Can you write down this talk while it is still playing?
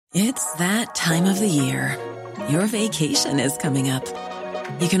It's that time of the year. Your vacation is coming up.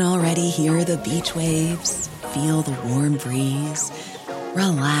 You can already hear the beach waves, feel the warm breeze,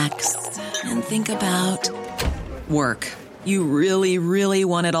 relax, and think about work. You really, really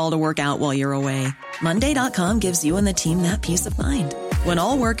want it all to work out while you're away. Monday.com gives you and the team that peace of mind. When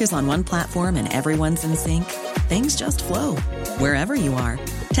all work is on one platform and everyone's in sync, things just flow. Wherever you are,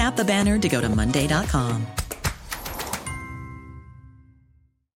 tap the banner to go to Monday.com.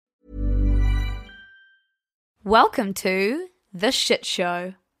 Welcome to The Shit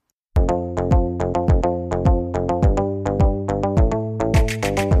Show.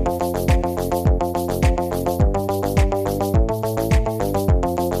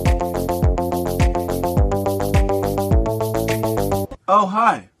 Oh,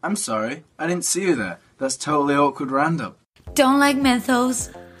 hi. I'm sorry. I didn't see you there. That's totally awkward random. Don't like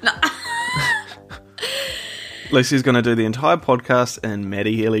Mentos. Lucy's going to do the entire podcast in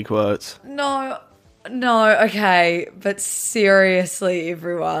Maddie Healy quotes. No, okay, but seriously,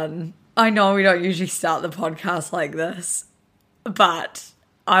 everyone, I know we don't usually start the podcast like this, but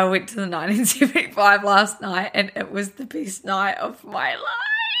I went to the 1975 last night and it was the best night of my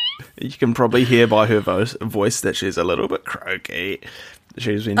life. You can probably hear by her voice that she's a little bit croaky.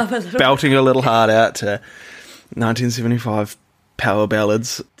 She's been belting a little heart out to 1975 power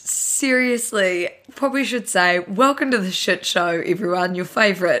ballads. Seriously, probably should say, welcome to The Shit Show, everyone, your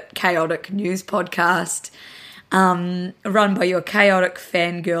favourite chaotic news podcast, run by your chaotic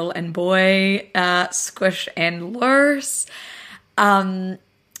fangirl and boy, Squish and Lurs.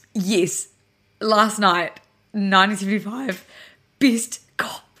 Yes, last night, 1975,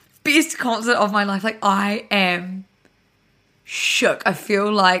 best concert of my life. Like, I am shook. I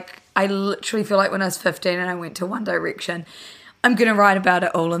literally feel like when I was 15 and I went to One Direction. I'm going to write about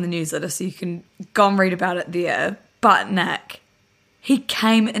it all in the newsletter, so you can go and read about it there. But Nick, he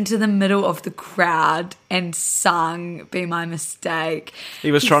came into the middle of the crowd and sung Be My Mistake.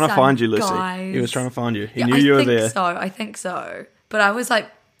 He was trying to find you, Lucy. Guys. He was trying to find you. He knew you were there. I think so. But I was like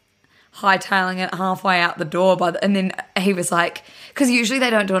hightailing it halfway out the door. And then he was like, because usually they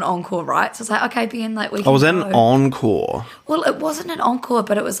don't do an encore, right? So it's like, okay, Ben, like we can Was that go. an encore? Well, it wasn't an encore,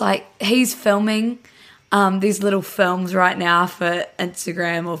 but it was like he's filming these little films right now for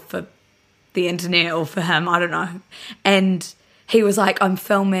Instagram or for the internet or for him, I don't know. And he was like, I'm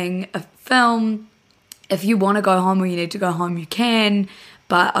filming a film. If you want to go home or you need to go home, you can.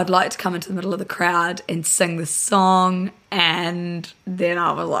 But I'd like to come into the middle of the crowd and sing the song. And then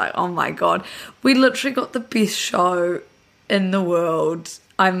I was like, oh my God. We literally got the best show in the world.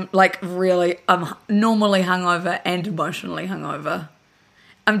 I'm normally hungover and emotionally hungover.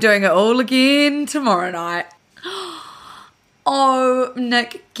 I'm doing it all again tomorrow night. Oh,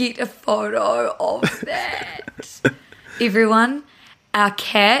 Nick, get a photo of that. Everyone, our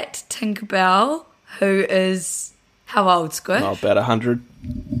cat, Tinkerbell, who is, how old, Squish? Oh, about 100.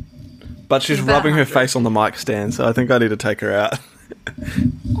 But she's rubbing her face on the mic stand, so I think I need to take her out.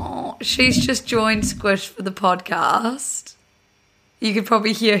 Oh, she's just joined Squish for the podcast. You could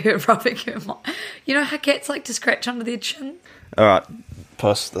probably hear her rubbing her mic. You know how cats like to scratch under their chin? All right.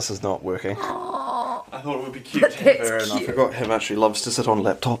 Puss, this is not working. Oh, I thought it would be cute to have her, and I forgot how much she loves to sit on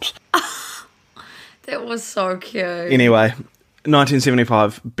laptops. that was so cute. Anyway,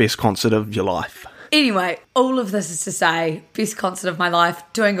 1975, best concert of your life. Anyway, all of this is to say, best concert of my life,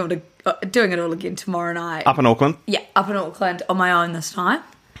 doing it all again tomorrow night. Up in Auckland? Yeah, up in Auckland on my own this time.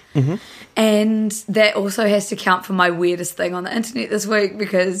 Mm-hmm. And that also has to count for my weirdest thing on the internet this week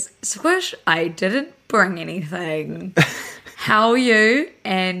because, Squish, I didn't bring anything. How are you?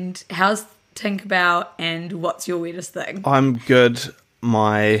 And how's Tinkerbell? And what's your weirdest thing? I'm good.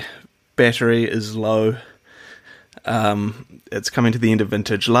 My battery is low. It's coming to the end of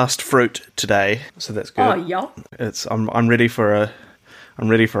vintage. Last fruit today, so that's good. Oh, yeah. I'm ready for a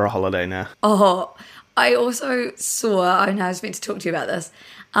holiday now. Oh, I also saw, I know I was meant to talk to you about this.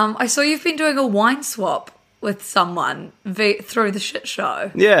 I saw you've been doing a wine swap with someone through the Shit Show.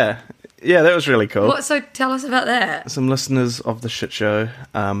 Yeah, that was really cool. So tell us about that. Some listeners of the Shit Show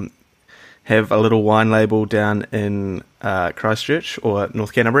have a little wine label down in Christchurch or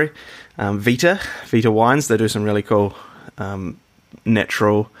North Canterbury. Vita Wines. They do some really cool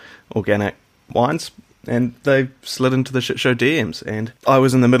natural, organic wines. And they slid into the Shit Show DMs, and I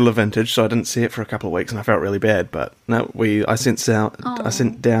was in the middle of vintage, so I didn't see it for a couple of weeks, and I felt really bad. But no, I sent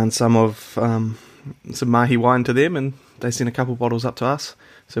down some of some mahi wine to them, and they sent a couple bottles up to us.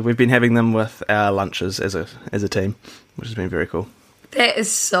 So we've been having them with our lunches as a team, which has been very cool. That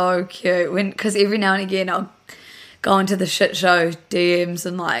is so cute. Because every now and again I'll go into the Shit Show DMs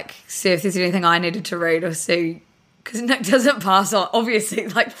and like see if there's anything I needed to read or see because Nick doesn't pass on. Obviously,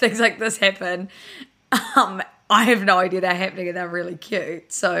 like things like this happen. I have no idea they're happening and they're really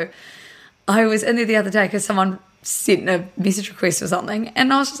cute. So I was in there the other day because someone sent a message request or something,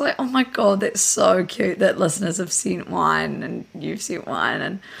 and I was just like, oh my God, that's so cute that listeners have sent wine and you've sent wine.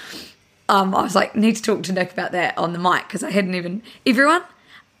 And I was like, need to talk to Nick about that on the mic because I hadn't even... Everyone,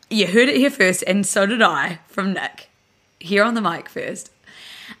 you heard it here first, and so did I from Nick. Here on the mic first.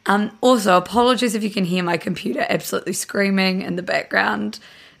 Also, apologies if you can hear my computer absolutely screaming in the background.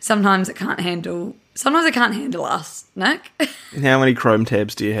 Sometimes it can't handle us, Nick. How many Chrome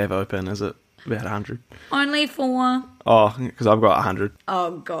tabs do you have open? Is it about 100? Only 4. Oh, because I've got 100.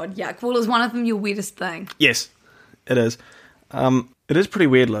 Oh, God, yuck. Well, is one of them your weirdest thing? Yes, it is. It is pretty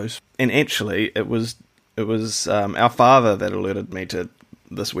weird, Luz. And actually, it was our father that alerted me to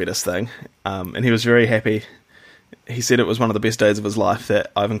this weirdest thing. And he was very happy. He said it was one of the best days of his life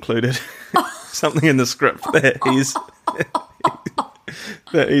that I've included something in the script that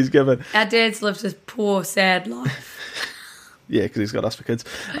he's given. Our dad's lived his poor, sad life. Yeah, because he's got us for kids.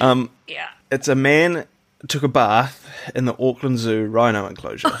 Yeah. It's a man took a bath in the Auckland Zoo rhino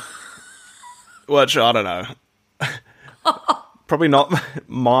enclosure. Which, I don't know. Probably not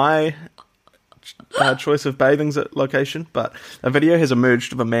my choice of bathing location, but a video has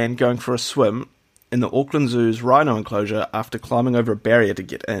emerged of a man going for a swim in the Auckland Zoo's rhino enclosure after climbing over a barrier to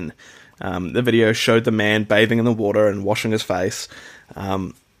get in. The video showed the man bathing in the water and washing his face.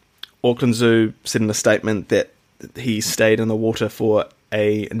 Auckland Zoo said in a statement that he stayed in the water for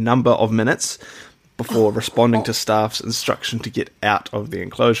a number of minutes before responding to staff's instruction to get out of the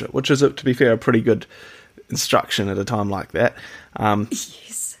enclosure, which is, to be fair, a pretty good instruction at a time like that.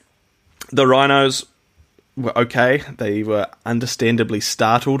 Yes. The rhinos were okay. They were understandably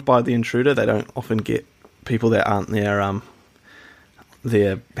startled by the intruder. They don't often get people that aren't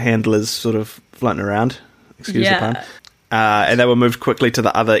their handlers sort of floating around. Excuse the pun. And they were moved quickly to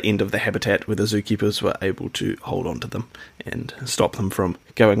the other end of the habitat where the zookeepers were able to hold on to them and stop them from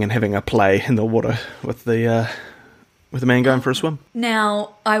going and having a play in the water with the man going for a swim.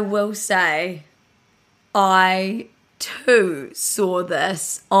 Now, I will say, I too saw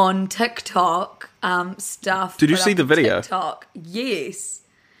this on TikTok stuff. Did you see the video? TikTok, yes.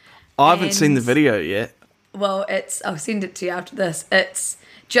 I haven't seen the video yet. Well, I'll send it to you after this. It's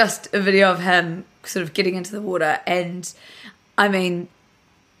just a video of him sort of getting into the water, and I mean,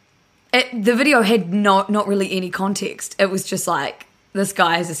 the video had not really any context. It was just like, this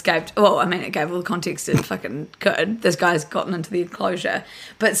guy has escaped. Well, I mean, it gave all the context it fucking could. This guy's gotten into the enclosure.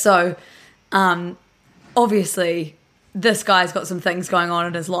 But so, obviously, this guy's got some things going on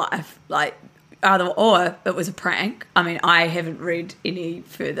in his life, like, or it was a prank. I mean, I haven't read any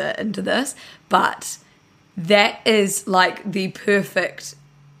further into this, but that is like the perfect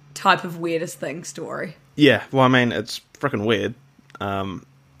type of weirdest thing story. Yeah, well, I mean, it's freaking weird.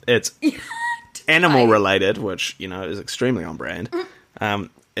 It's animal related, which, you know, is extremely on brand.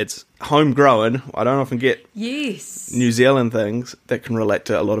 It's homegrown. I don't often get New Zealand things that can relate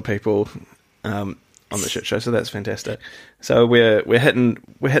to a lot of people on the shit show, so that's fantastic. So we're hitting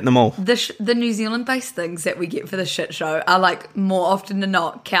them all. The New Zealand based things that we get for the shit show are like, more often than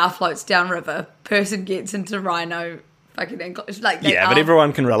not, cow floats down river, person gets into rhino fucking like, yeah, but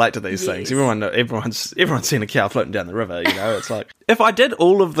everyone can relate to these things. Everyone's seen a cow floating down the river, you know. It's like, if I did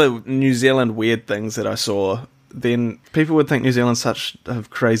all of the New Zealand weird things that I saw, then people would think New Zealand's such a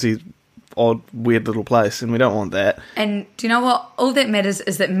crazy, odd, weird little place, and we don't want that. And do you know what? All that matters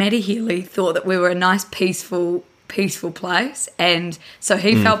is that Maddie Healy thought that we were a nice, peaceful place, and so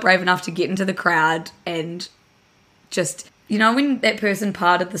he felt brave enough to get into the crowd and just, you know, when that person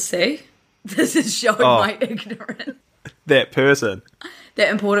parted the sea. This is showing my ignorance. That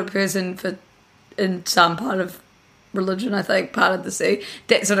important person in some part of religion, I think, parted the sea.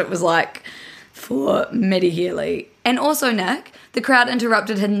 That's what it was like for Maddie Healy. And also, Nick, the crowd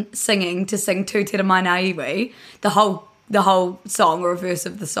interrupted him singing to sing Tu Te Mai Ngā Iwi, the whole song, or a verse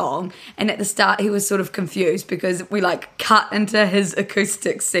of the song. And at the start, he was sort of confused because we like cut into his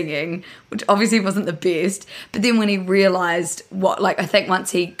acoustic singing, which obviously wasn't the best. But then when he realised I think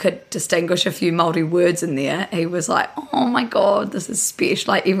once he could distinguish a few Māori words in there, he was like, oh my God, this is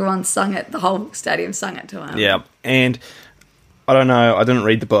special. Like, everyone sung it, the whole stadium sung it to him. Yeah, and I don't know, I didn't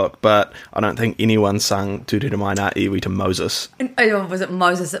read the book, but I don't think anyone sung Tu Te Mai Ngā Iwi to Moses. Was it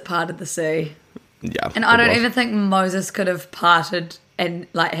Moses that parted the sea? Yeah, and I don't even think Moses could have parted and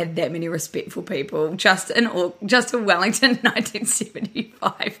like had that many respectful people just in Wellington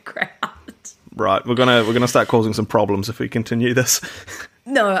 1975 crowd. Right, we're gonna start causing some problems if we continue this.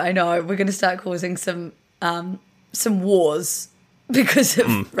 No, I know we're gonna start causing some wars because of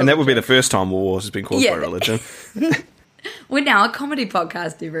And that would be the first time wars has been caused by Yeah. religion. We're now a comedy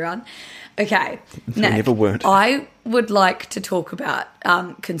podcast, everyone. Okay, They never weren't. I would like to talk about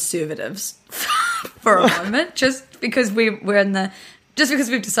conservatives for a moment, just because we've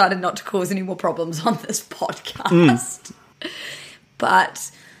decided not to cause any more problems on this podcast.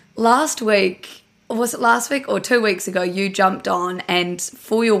 But last week, was it last week or 2 weeks ago, you jumped on and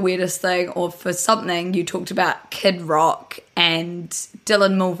for your weirdest thing or for something, you talked about Kid Rock and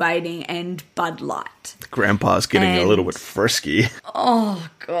Dylan Mulvaney and Bud Light. Grandpa's getting a little bit frisky. Oh,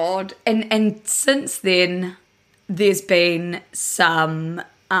 God. And since then, there's been some,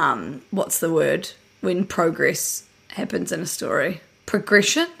 what's the word when progress happens in a story?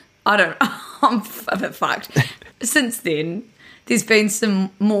 Progression? I don't know. I'm a bit fucked. Since then, there's been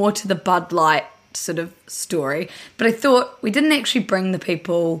some more to the Bud Light sort of story. But I thought we didn't actually bring the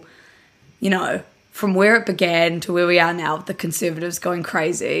people, from where it began to where we are now, the Conservatives going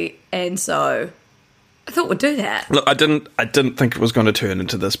crazy. And so I thought we'd do that. Look, I didn't think it was going to turn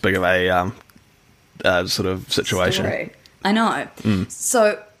into this big of a sort of situation. Story. I know.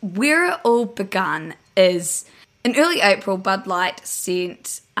 So where it all begun is in early April, Bud Light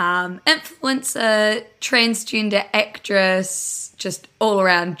sent influencer, transgender actress, just all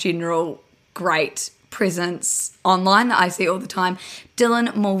around general great presence online that I see all the time,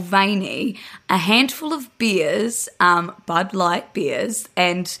 Dylan Mulvaney, a handful of beers, Bud Light beers,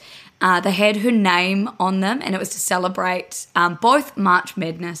 and they had her name on them, and it was to celebrate both March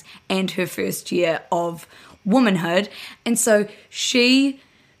Madness and her first year of womanhood. And so she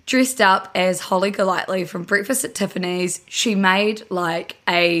dressed up as Holly Golightly from Breakfast at Tiffany's. She made like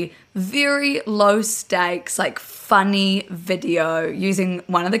a very low stakes, like funny video using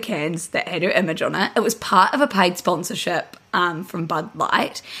one of the cans that had her image on it. It was part of a paid sponsorship from Bud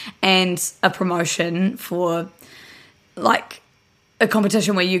Light and a promotion for like a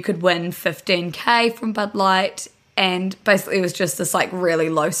competition where you could win $15,000 from Bud Light. And basically it was just this like really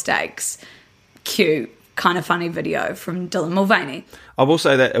low stakes, cute, kind of funny video from Dylan Mulvaney. I will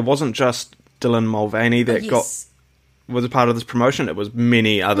say that it wasn't just Dylan Mulvaney that was a part of this promotion. It was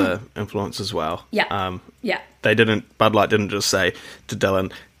many other influencers as well. Yeah. Bud Light didn't just say to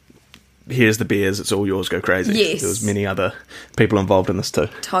Dylan, here's the beers, it's all yours, go crazy. Yes. There was many other people involved in this too.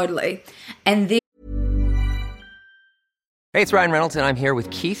 Totally. And then Hey, it's Ryan Reynolds, and I'm here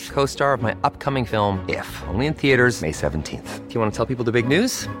with Keith, co-star of my upcoming film, If, only in theaters May 17th. Do you want to tell people the big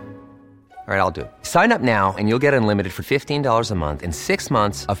news? All right, I'll do it. Sign up now and you'll get unlimited for $15 a month and 6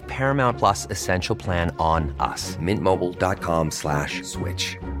 months of Paramount Plus Essential Plan on us.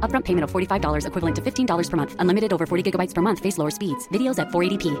 MintMobile.com/switch. Upfront payment of $45 equivalent to $15 per month. Unlimited over 40 gigabytes per month. Face lower speeds. Videos at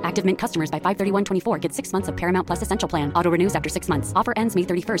 480p. Active Mint customers by 531.24 get 6 months of Paramount Plus Essential Plan. Auto renews after 6 months. Offer ends May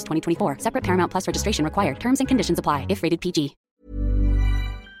 31st, 2024. Separate Paramount Plus registration required. Terms and conditions apply if rated PG.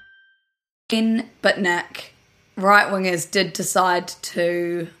 But Nick, right-wingers did decide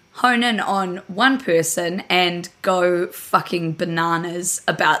to hone in on one person and go fucking bananas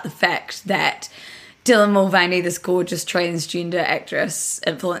about the fact that Dylan Mulvaney, this gorgeous transgender actress,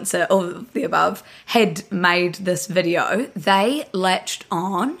 influencer, all of the above, had made this video. They latched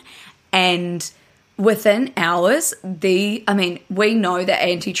on, and within hours, we know that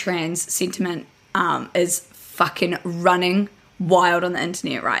anti-trans sentiment is fucking running wild on the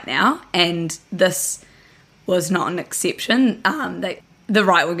internet right now, and this was not an exception. The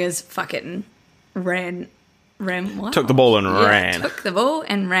right-wingers fucking ran wild. Took the ball and ran. Took the ball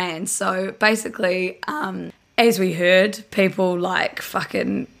and ran. So basically, as we heard, people like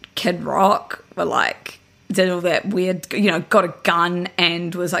fucking Kid Rock were like, did all that weird, got a gun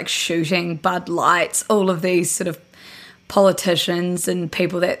and was like shooting Bud Lights, all of these sort of politicians and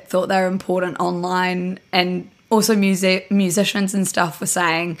people that thought they were important online, and also musicians and stuff were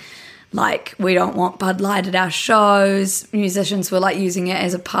saying, like, we don't want Bud Light at our shows. Musicians were like using it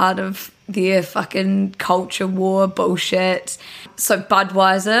as a part of their fucking culture war bullshit. So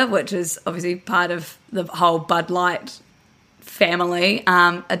Budweiser, which is obviously part of the whole Bud Light family,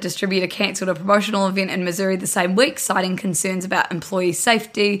 a distributor cancelled a promotional event in Missouri the same week, citing concerns about employee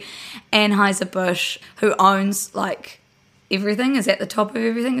safety. Anheuser-Busch, who owns like everything, is at the top of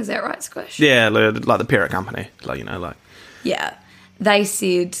everything. Is that right, Squish? Yeah, like the parent company, Yeah. They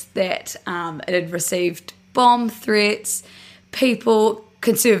said that it had received bomb threats.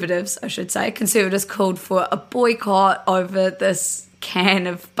 Conservatives called for a boycott over this can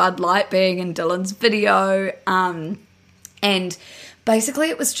of Bud Light being in Dylan's video. And basically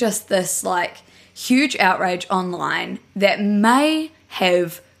it was just this like huge outrage online that may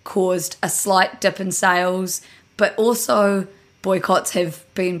have caused a slight dip in sales, but also boycotts have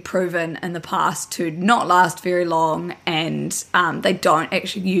been proven in the past to not last very long, and they don't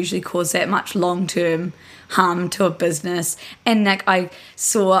actually usually cause that much long-term harm to a business. And Nick, I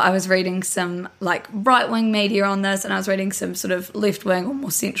was reading some like right-wing media on this, and I was reading some sort of left-wing or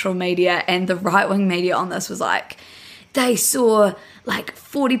more central media, and the right-wing media on this was like, they saw like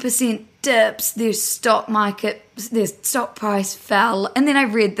 40% dips, their stock price fell. And then I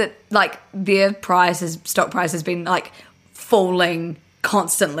read that like their stock price has been like falling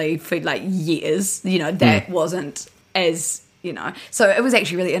constantly for like years. You know, that wasn't as, you know. So it was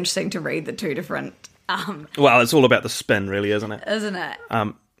actually really interesting to read the two different well, it's all about the spin, really, isn't it? Isn't it?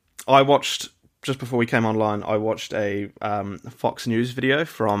 I watched, just before we came online, I watched a Fox News video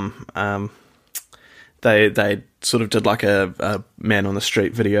from... They sort of did like a man on the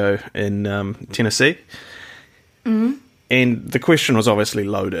street video in Tennessee. Mm. And the question was obviously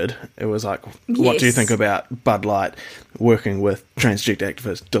loaded. It was like, what do you think about Bud Light working with transgender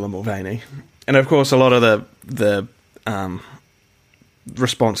activist Dylan Mulvaney? And of course, a lot of the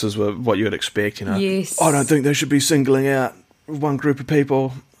responses were what you would expect, you know. Yes. I don't think they should be singling out one group of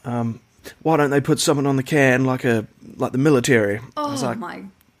people. Why don't they put someone on the can like the military? Oh, I was like, my...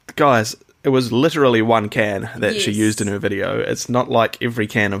 Guys, it was literally one can that she Yes. used in her video. It's not like every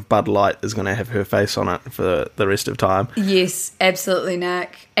can of Bud Light is going to have her face on it for the rest of time. Yes, absolutely,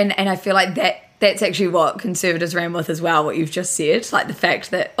 Nick. And I feel like that's actually what Conservatives ran with as well, what you've just said. Like the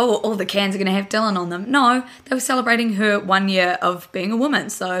fact that, all the cans are going to have Dylan on them. No, they were celebrating her 1 year of being a woman,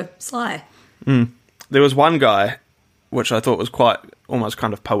 so sly. There was one guy, which I thought was quite, almost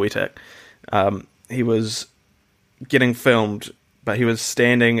kind of poetic. He was getting filmed, but he was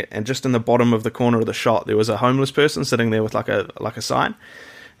standing, and just in the bottom of the corner of the shot, there was a homeless person sitting there with like a sign.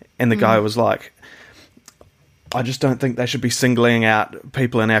 And the guy was like, I just don't think they should be singling out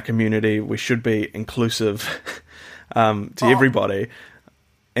people in our community. We should be inclusive to everybody.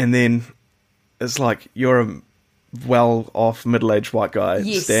 And then it's like, you're a well-off, middle-aged white guy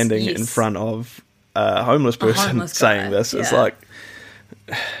standing in front of a homeless person saying this. It's like,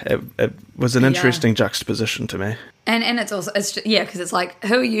 it was an interesting juxtaposition to me. And it's also, because it's like,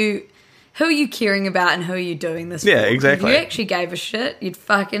 who are you caring about and who are you doing this for? Yeah, exactly. If you actually gave a shit, you'd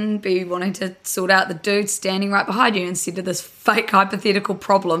fucking be wanting to sort out the dude standing right behind you instead of this fake hypothetical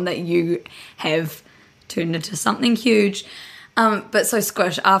problem that you have turned into something huge. But so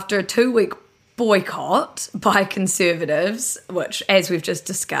Squish, after a 2-week boycott by Conservatives, which, as we've just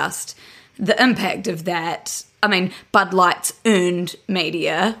discussed, the impact of that, I mean, Bud Light's earned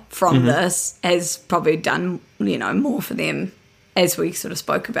media from this has probably done, you know, more for them, as we sort of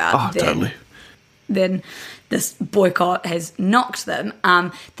spoke about. Totally. Then this boycott has knocked them.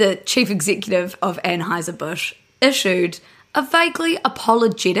 The chief executive of Anheuser-Busch issued a vaguely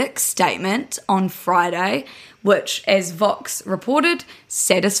apologetic statement on Friday, which, as Vox reported,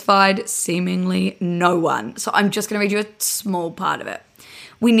 satisfied seemingly no one. So I'm just going to read you a small part of it.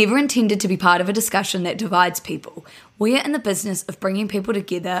 We never intended to be part of a discussion that divides people. We are in the business of bringing people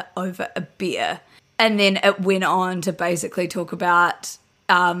together over a beer. And then it went on to basically talk about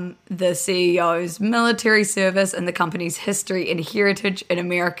the CEO's military service and the company's history and heritage in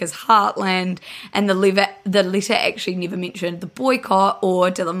America's heartland. And the letter actually never mentioned the boycott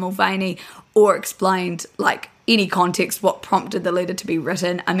or Dylan Mulvaney or explained, like, any context what prompted the letter to be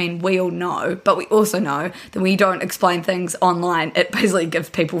written. I mean, we all know, but we also know that when you don't explain things online, it basically gives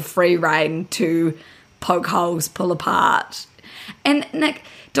people free rein to poke holes, pull apart. And Nick,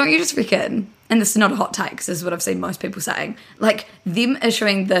 don't you just reckon, and this is not a hot take, because this is what I've seen most people saying, like, them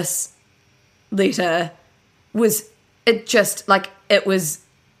issuing this letter was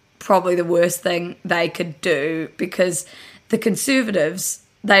probably the worst thing they could do, because the Conservatives,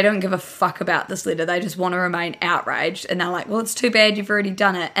 they don't give a fuck about this letter. They just want to remain outraged. And they're like, well, it's too bad you've already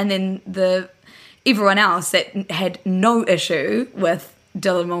done it. And then everyone else that had no issue with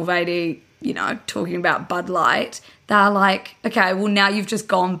Dylan Mulvaney, you know, talking about Bud Light, they're like, okay, well, now you've just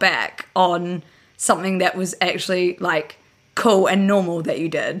gone back on something that was actually, like, cool and normal that you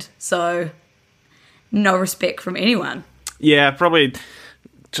did. So no respect from anyone. Yeah, probably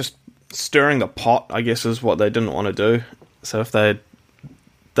just stirring the pot, I guess, is what they didn't want to do. So if they'd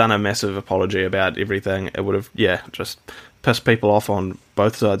done a massive apology about everything, it would have, just pissed people off on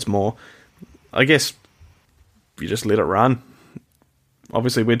both sides more. I guess you just let it run.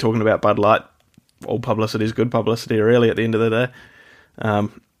 Obviously, we're talking about Bud Light. All publicity is good publicity, really, at the end of the day.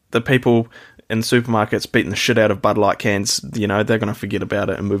 The people in supermarkets beating the shit out of Bud Light cans, you know, they're going to forget about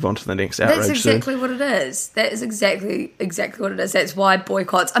it and move on to the next outrage. That's exactly what it is. That is exactly what it is. That's why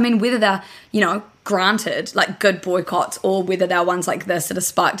boycotts, I mean, whether they're, you know, granted, like, good boycotts, or whether they're ones like this that have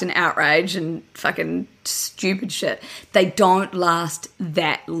sparked an outrage and fucking stupid shit. They don't last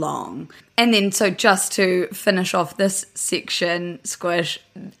that long. And then, so just to finish off this section, Squish,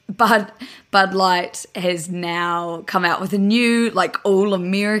 Bud Light has now come out with a new, like,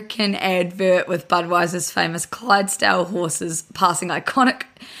 all-American advert with Budweiser's famous Clydesdale horses passing iconic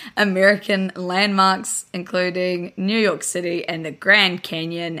American landmarks, including New York City and the Grand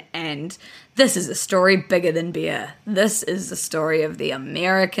Canyon. And this is a story bigger than beer. This is the story of the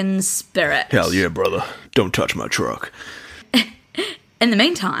American spirit. Hell yeah, brother. Don't touch my truck. In the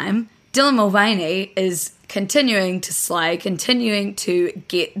meantime, Dylan Mulvaney is continuing to slay, continuing to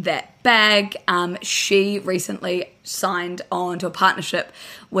get that bag. She recently signed on to a partnership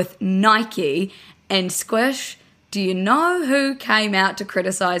with Nike. And Squish, do you know who came out to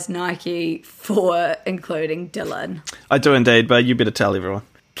criticise Nike for including Dylan? I do indeed, but you better tell everyone.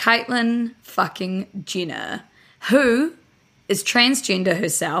 Caitlyn fucking Jenner, who is transgender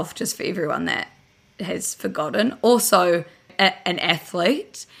herself, just for everyone that has forgotten. Also an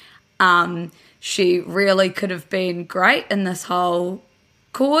athlete. She really could have been great in this whole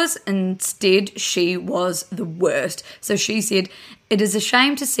cause. Instead, she was the worst. So she said, "It is a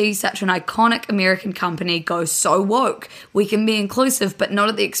shame to see such an iconic American company go so woke. We can be inclusive, but not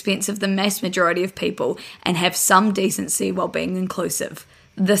at the expense of the mass majority of people, and have some decency while being inclusive."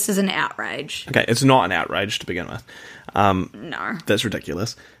 This is an outrage. Okay, it's not an outrage to begin with. No. That's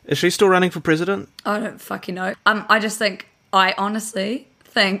ridiculous. Is she still running for president? I don't fucking know. I honestly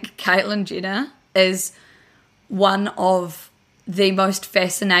think Caitlyn Jenner is one of the most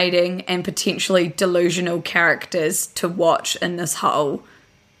fascinating and potentially delusional characters to watch in this whole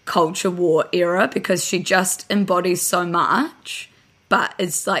culture war era, because she just embodies so much, but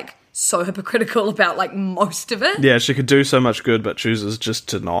is like so hypocritical about like most of it. Yeah, she could do so much good, but chooses just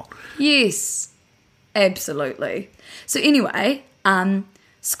to not. Yes, absolutely. So anyway,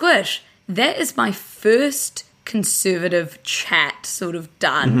 Squish, that is my first conservative chat sort of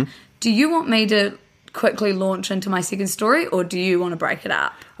done. Mm-hmm. Do you want me to quickly launch into my second story, or do you want to break it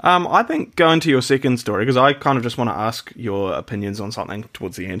up? I think go into your second story, because I kind of just want to ask your opinions on something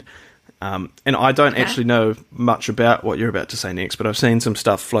towards the end. And I don't actually know much about what you're about to say next, but I've seen some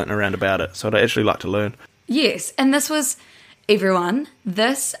stuff floating around about it, so I'd actually like to learn. Yes, and this was, everyone,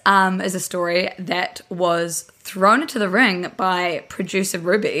 this is a story that was thrown into the ring by producer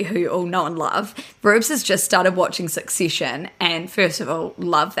Ruby, who you all know and love. Rubes has just started watching Succession, and first of all,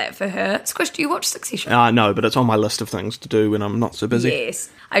 love that for her. Squish, do you watch Succession? No, but it's on my list of things to do when I'm not so busy. Yes,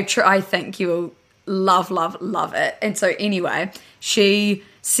 I think you will love it. And so anyway, she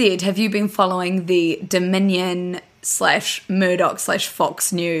said, "Have you been following the Dominion / Murdoch /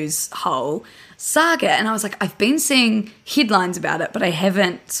 Fox News whole saga?" And I was like, I've been seeing headlines about it, but I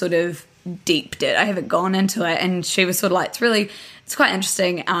haven't sort of deeped it. I haven't gone into it. And she was sort of like, it's quite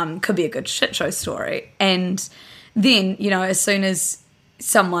interesting. Could be a good shit show story. And then, as soon as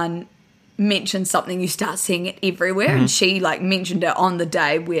someone mentions something, you start seeing it everywhere. Mm-hmm. And she mentioned it on the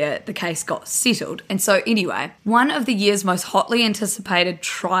day where the case got settled. And so anyway, one of the year's most hotly anticipated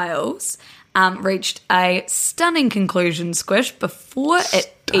trials reached a stunning conclusion, Squish, before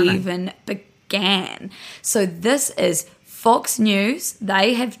it even began. So this is Fox News.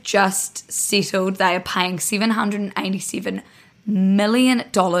 They have just settled. They are paying $787 million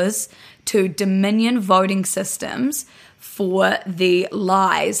to Dominion Voting Systems for the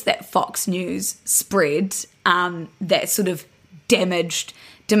lies that Fox News spread that sort of damaged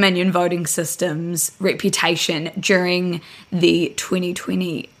Dominion Voting Systems' reputation during the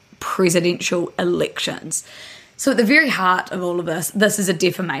 2020 presidential elections. So at the very heart of all of this is a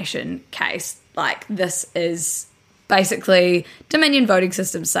defamation case. This is basically Dominion Voting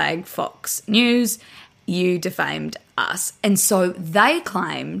Systems saying, Fox News, you defamed us. And so they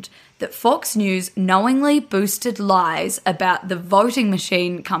claimed that Fox News knowingly boosted lies about the voting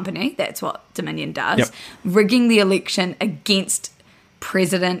machine company, that's what Dominion does, rigging the election against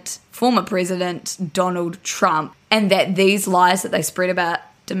former President Donald Trump, and that these lies that they spread about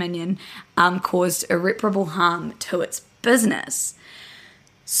Dominion caused irreparable harm to its business.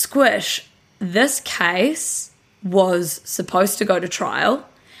 Squish, this case was supposed to go to trial.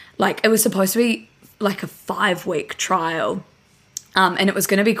 It was supposed to be a 5-week trial. And it was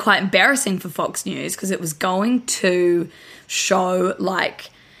going to be quite embarrassing for Fox News, because it was going to show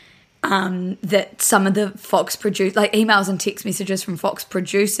that some of the Fox emails and text messages from Fox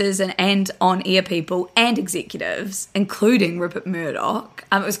producers and on-air people and executives, including Rupert Murdoch.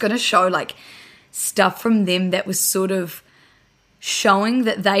 It was going to show stuff from them that was sort of showing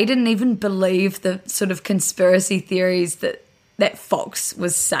that they didn't even believe the sort of conspiracy theories that Fox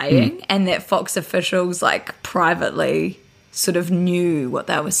was saying, and that Fox officials privately sort of knew what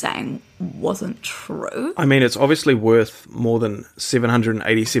they were saying wasn't true. I mean, it's obviously worth more than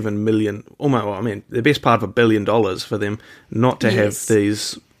 787 million, almost, well, I mean, the best part of $1 billion for them not to have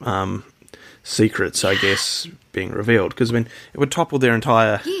these secrets, I guess, being revealed. Because, I mean, it would topple their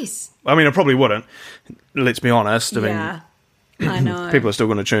entire... Yes. I mean, it probably wouldn't. Let's be honest. I I mean, know. people are still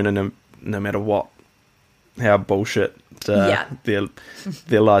going to tune in no matter what, how bullshit their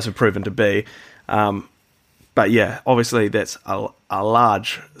lies have proven to be. But yeah, obviously that's a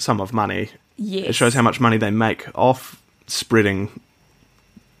large sum of money. Yes. It shows how much money they make off spreading,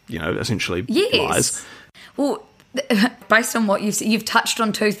 essentially lies. Well, based on what you've touched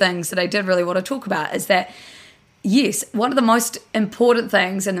on two things that I did really want to talk about is that, yes, one of the most important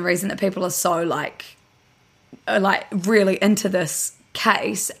things and the reason that people are so like really into this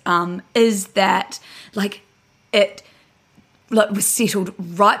case is that it was settled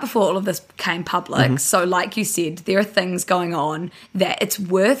right before all of this became public. Mm-hmm. So like you said, there are things going on that it's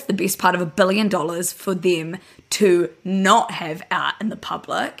worth the best part of $1 billion for them to not have out in the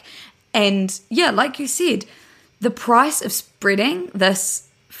public. And yeah, like you said, the price of spreading this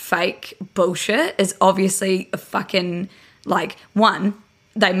fake bullshit is obviously a fucking, one,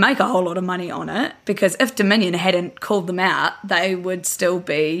 they make a whole lot of money on it, because if Dominion hadn't called them out, they would still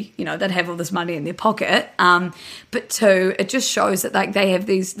be, they'd have all this money in their pocket. But two, it just shows that they have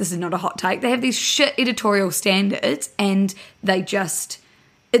these, this is not a hot take, they have these shit editorial standards, and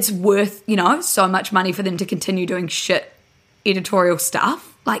it's worth, so much money for them to continue doing shit editorial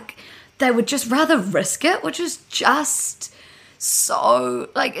stuff. They would just rather risk it, which is just so,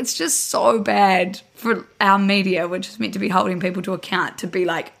 it's just so bad for our media, which is meant to be holding people to account, to be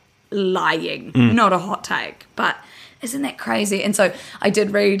lying. Not a hot take, but isn't that crazy? And so I did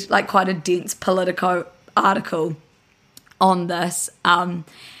read quite a dense Politico article on this, and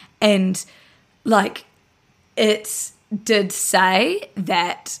it did say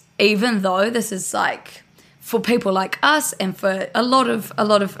that even though this is for people like us and for a lot of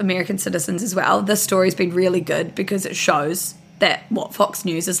American citizens as well, this story's been really good because it shows that what Fox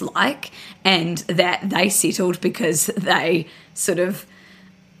News is like, and that they settled because they sort of,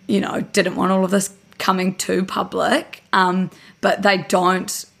 didn't want all of this coming too public. But they don't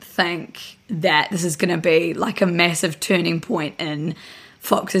think that this is going to be a massive turning point in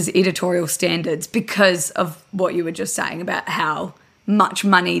Fox's editorial standards because of what you were just saying about how much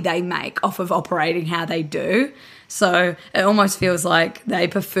money they make off of operating how they do. So it almost feels like they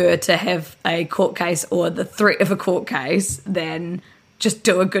prefer to have a court case or the threat of a court case than just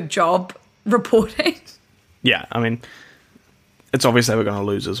do a good job reporting. Yeah, I mean, it's obvious they were going to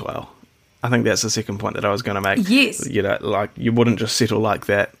lose as well. I think that's the second point that I was going to make. Yes. You wouldn't just settle like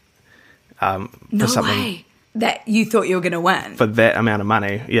that for something. No way. That you thought you were going to win. For that amount of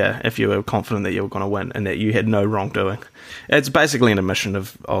money, yeah, if you were confident that you were going to win and that you had no wrongdoing. It's basically an admission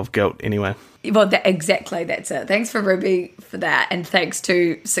of guilt anyway. Well, exactly, that's it. Thanks for Ruby for that, and thanks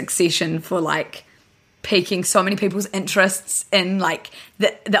to Succession for piquing so many people's interests in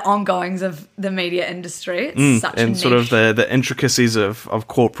the ongoings of the media industry. It's such a niche. Sort of the intricacies of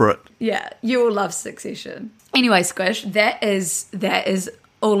corporate. Yeah, you will love Succession. Anyway, Squish, that is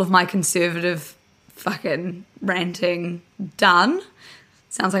all of my conservative fucking ranting done.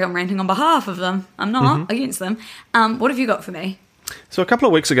 Sounds like I'm ranting on behalf of them. I'm not against them. What have you got for me? So a couple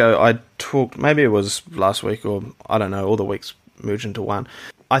of weeks ago, I talked, maybe it was last week or I don't know, all the weeks merged into one.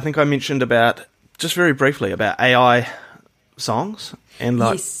 I think I mentioned just very briefly about AI songs and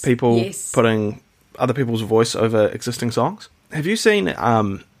people putting other people's voice over existing songs. Have you seen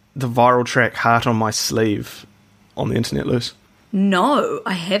the viral track Heart on My Sleeve on the internet, Luce? No,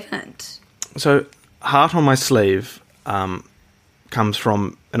 I haven't. So Heart on My Sleeve comes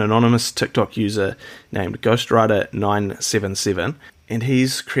from an anonymous TikTok user named Ghostwriter977, and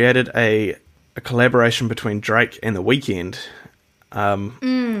he's created a collaboration between Drake and The Weeknd,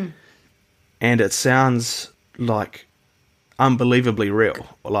 and it sounds unbelievably real.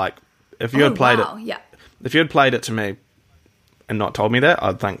 If you had played if you had played it to me and not told me that,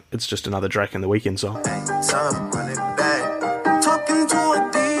 I'd think it's just another Drake and The Weeknd song. Talking to a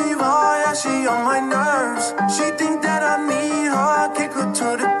diva, yeah, she on my nerves. She think that I need her, kick her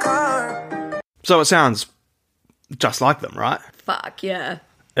to the curb. So it sounds just like them, right? Fuck, yeah.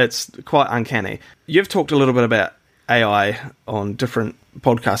 It's quite uncanny. You've talked a little bit about AI on different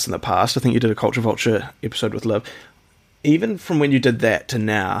podcasts in the past. I think you did a Culture Vulture episode with Liv. Even from when you did that to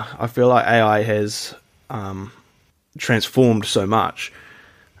now, I feel like AI has transformed so much.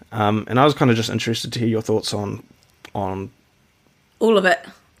 And I was kind of just interested to hear your thoughts on all of it.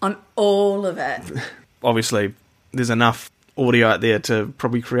 On all of it. Obviously, there's enough audio out there to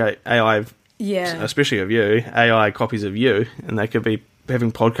probably create AI Yeah. especially of you, AI copies of you, and they could be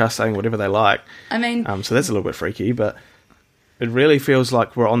having podcasts saying whatever they like. I mean, So that's a little bit freaky, but it really feels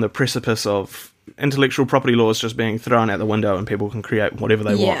like we're on the precipice of intellectual property laws just being thrown out the window and people can create whatever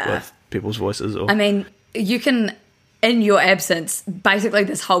they want Yeah. with people's voices. Or I mean, you can, in your absence, basically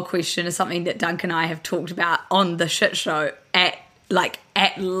this whole question is something that Duncan and I have talked about on the shit show at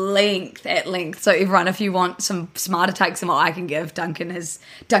length. So everyone, if you want some smarter takes than what I can give, Duncan's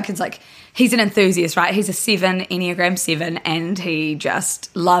like, he's an enthusiast, right? He's a 7, Enneagram 7, and he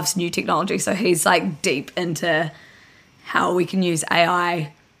just loves new technology. So he's like deep into how we can use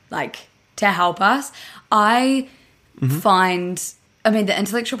AI like to help us. I find, I mean, the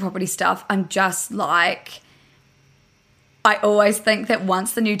intellectual property stuff, I'm just like, I always think that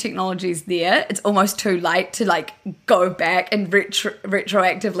once the new technology is there, it's almost too late to like go back and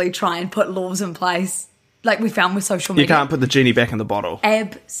retroactively try and put laws in place like we found with social media. you can't put the genie back in the bottle.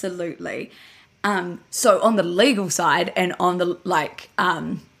 Absolutely. So on the legal side and on the like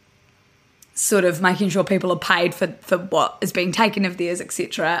sort of making sure people are paid for what is being taken of theirs,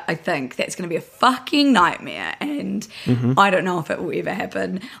 etc., I think that's going to be a fucking nightmare, and I don't know if it will ever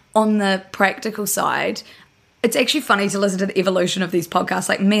happen. On the practical side, it's actually funny to listen to the evolution of these podcasts.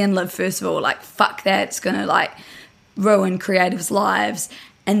 Like me and Liv, first of all, like, fuck that, it's going to like ruin creatives' lives.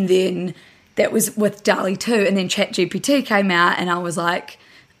 And then that was with DALL-E 2, and then ChatGPT came out, and I was like,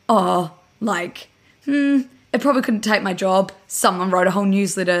 oh, like, it probably couldn't take my job. Someone wrote a whole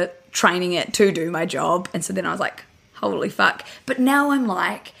newsletter training it to do my job. And so then I was like, holy fuck. But now I'm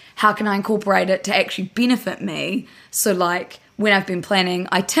like, how can I incorporate it to actually benefit me? So like, when I've been planning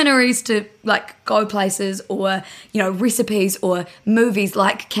itineraries to like go places, or, you know, recipes or movies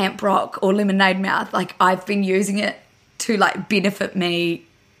like Camp Rock or Lemonade Mouth, like I've been using it to like benefit me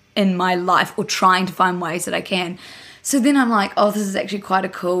in my life, or trying to find ways that I can. So then I'm like, oh, this is actually quite a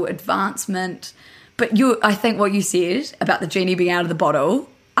cool advancement. But I think what you said about the genie being out of the bottle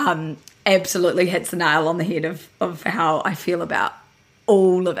absolutely hits the nail on the head of how I feel about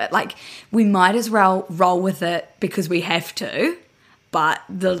all of it. Like, we might as well roll with it because we have to, but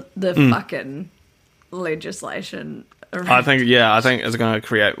the fucking legislation I think it's going to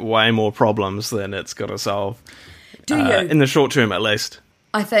create way more problems than it's going to solve. Do you? In the short term, at least.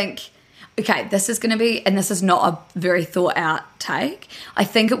 I think, okay, this is going to be, and this is not a very thought out take, I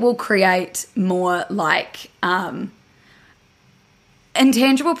think it will create more like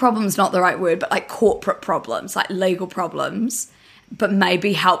intangible problems, not the right word, but like corporate problems, like legal problems, but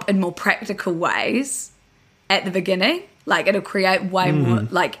maybe help in more practical ways at the beginning. Like, it'll create way more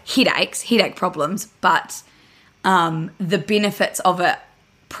like headache problems, but the benefits of it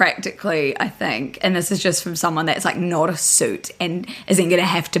practically, I think, and this is just from someone that's like not a suit and isn't going to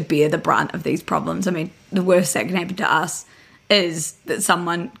have to bear the brunt of these problems. I mean, the worst that can happen to us is that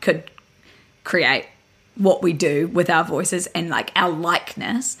someone could create what we do with our voices and like our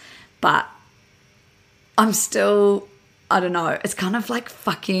likeness, but I'm still, I don't know, it's kind of like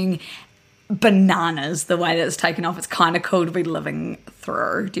fucking bananas the way that it's taken off. It's kind of cool to be living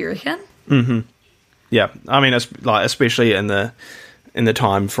through. Do you reckon? Yeah, I mean, it's like, especially in the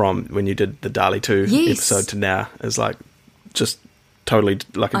time from when you did the DALL-E 2 episode to now, is like just totally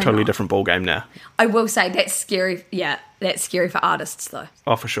like a totally different ball game now. I will say that's scary. Yeah, that's scary for artists though.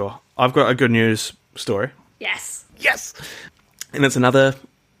 Oh, for sure. I've got a good news story. Yes. And it's another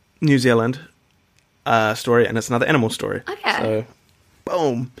New Zealand story, and it's another animal story. Okay. So,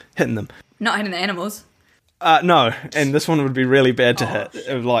 boom, hitting them. Not hitting the animals. No, and this one would be really bad to hit.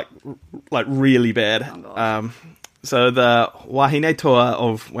 It would like really bad. Oh, so the Wahine Toa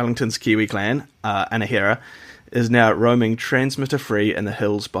of Wellington's Kiwi clan, Anahera, is now roaming transmitter-free in the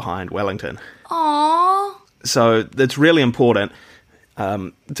hills behind Wellington. Aww. So it's really important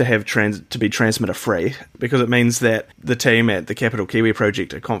to have to be transmitter-free, because it means that the team at the Capital Kiwi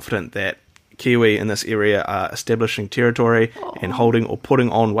Project are confident that Kiwi in this area are establishing territory and holding or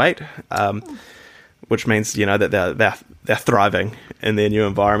putting on weight, which means, you know, that they're thriving in their new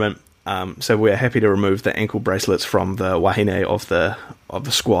environment. So we're happy to remove the ankle bracelets from the wahine of the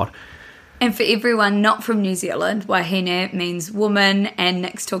squad. And for everyone not from New Zealand, wahine means woman, and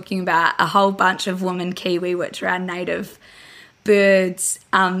Nick's talking about a whole bunch of women Kiwi, which are our native birds.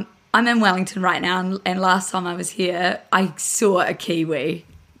 I'm in Wellington right now, and last time I was here, I saw a Kiwi.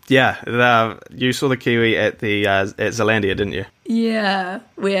 Yeah, you saw the Kiwi at Zealandia, didn't you? Yeah,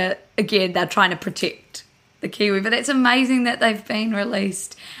 where, again, they're trying to protect the Kiwi, but it's amazing that they've been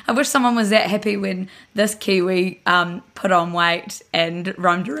released. I wish someone was that happy when this Kiwi put on weight and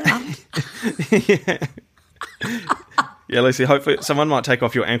roamed around. Yeah, Lucy, hopefully someone might take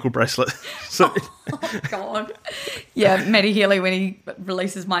off your ankle bracelet. So, Oh, God. Yeah, Matty Healy when he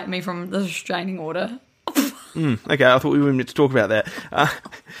releases me from the restraining order. okay, I thought we were meant to talk about that.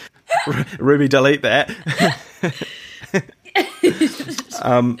 Ruby, delete that.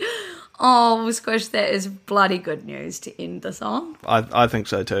 Oh, Squish, that is bloody good news to end this on. I think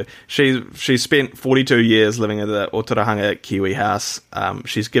so too. She spent 42 years living in the Otorohanga Kiwi house.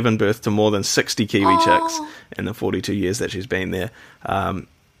 She's given birth to more than 60 Kiwi chicks in the 42 years that she's been there.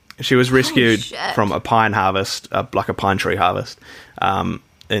 She was rescued from a pine harvest, like a pine tree harvest,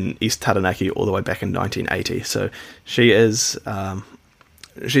 in East Taranaki all the way back in 1980. So she is,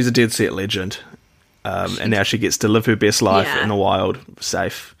 she's a dead set legend. And now she gets to live her best life in the wild,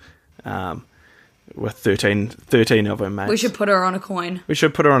 safe. With 13 of her mates. We should put her on a coin.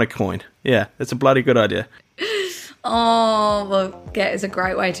 Yeah, it's a bloody good idea. Oh, well, that is a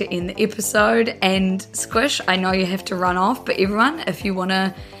great way to end the episode. And Squish, I know you have to run off, but everyone, if you want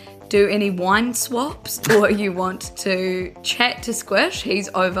to do any wine swaps or you want to chat to Squish, he's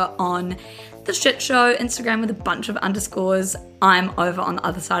over on The Shit Show Instagram with a bunch of underscores. I'm over on the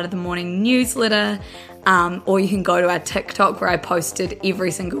Other Side of the Morning newsletter. Or you can go to our TikTok where I posted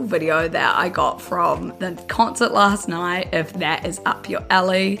every single video that I got from the concert last night, if that is up your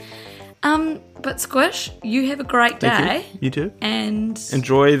alley. But Squish, you have a great day. Thank you. You too. And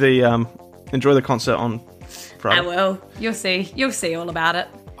enjoy the concert on Friday. I will. You'll see all about it.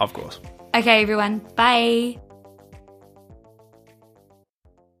 Of course. Okay, everyone. Bye.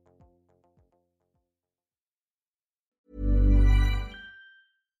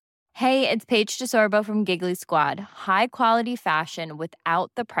 Hey, it's Paige DeSorbo from Giggly Squad. High quality fashion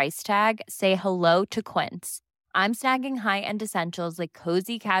without the price tag. Say hello to Quince. I'm snagging high-end essentials like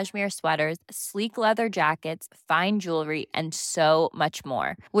cozy cashmere sweaters, sleek leather jackets, fine jewelry, and so much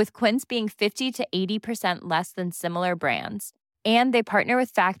more. With Quince being 50 to 80% less than similar brands. And they partner with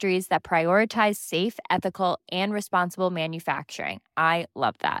factories that prioritize safe, ethical, and responsible manufacturing. I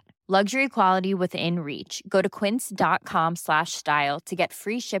love that. Luxury quality within reach. Go to quince.com/style to get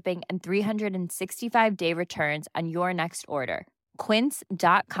free shipping and 365-day returns on your next order.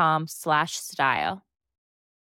 Quince.com/style.